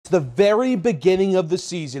the very beginning of the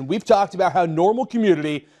season, we've talked about how Normal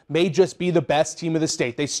Community may just be the best team of the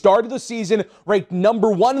state. They started the season ranked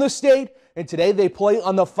 #1 in the state, and today they play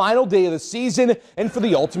on the final day of the season and for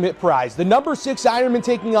the ultimate prize. The #6 Ironman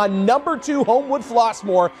taking on #2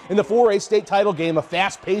 Homewood-Flossmoor in the 4A state title game. A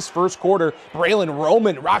fast-paced first quarter. Braylon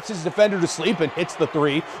Roman rocks his defender to sleep and hits the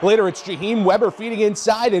three. Later it's Jaheim Weber feeding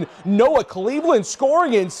inside and Noah Cleveland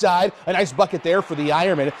scoring inside. A nice bucket there for the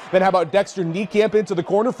Ironman. Then how about Dexter Niekamp into the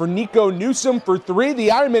corner for Nico Newsom for three. The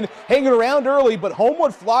Ironman hanging around early, but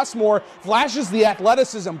Homewood-Flossmoor flashes the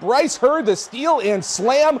athleticism. Bryce Hurd the steal and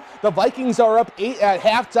slam. The Vikings are up 8 at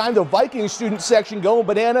halftime. The Vikings student section going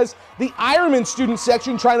bananas. The Ironman student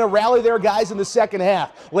section trying to rally their guys in the second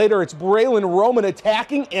half. Later, it's Braylon Roman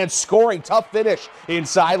attacking and scoring. Tough finish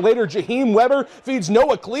inside. Later, Jaheim Weber feeds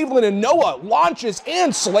Noah Cleveland, and Noah launches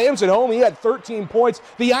and slams it home. He had 13 points.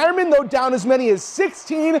 The Ironman, though, down as many as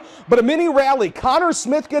 16, but a mini rally. Connor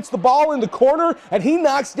Smith gets the ball in the corner, and he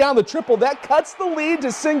knocks down the triple. That cuts the lead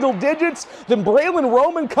to single digits. Then Braylon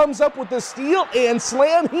Roman comes up with the steal and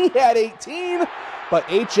slam. He had 18, but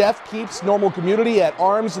HF keeps Normal Community at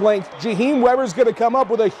arm's length. Jaheim Weber's going to come up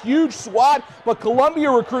with a huge swat, but Columbia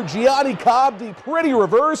recruit Gianni Cobb, the pretty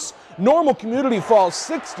reverse. Normal Community falls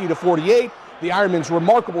 60-48. The Ironman's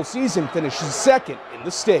remarkable season finishes second in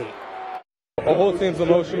the state. The whole team's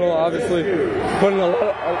emotional, obviously. We put in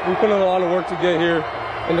a lot of work to get here,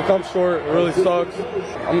 and to come short, it really sucks.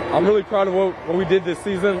 I'm really proud of what we did this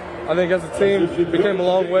season. I think as a team, we came a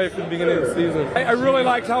long way from the beginning of the season. I really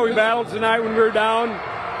liked how we battled tonight when we were down.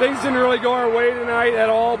 Things didn't really go our way tonight at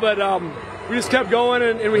all, but we just kept going,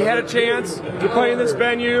 and we had a chance to play in this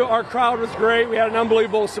venue. Our crowd was great. We had an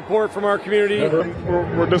unbelievable support from our community.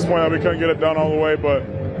 We're disappointed we couldn't get it done all the way, but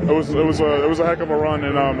it was a heck of a run,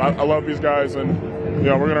 and I love these guys, and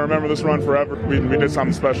we're going to remember this run forever. We did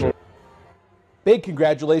something special. Big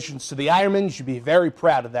congratulations to the Ironmen. You should be very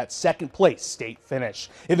proud of that second place state finish.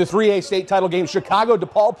 In the 3A state title game, Chicago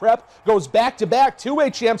DePaul Prep goes back-to-back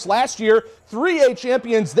 2A champs last year, 3A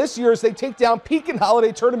champions this year as they take down Pekin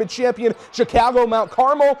Holiday Tournament champion Chicago Mount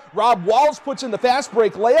Carmel. Rob Walls puts in the fast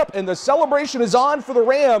break layup, and the celebration is on for the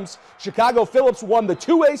Rams. Chicago Phillips won the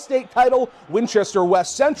 2A state title. Winchester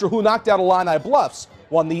West Central, who knocked out Illini Bluffs,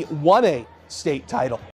 won the 1A state title.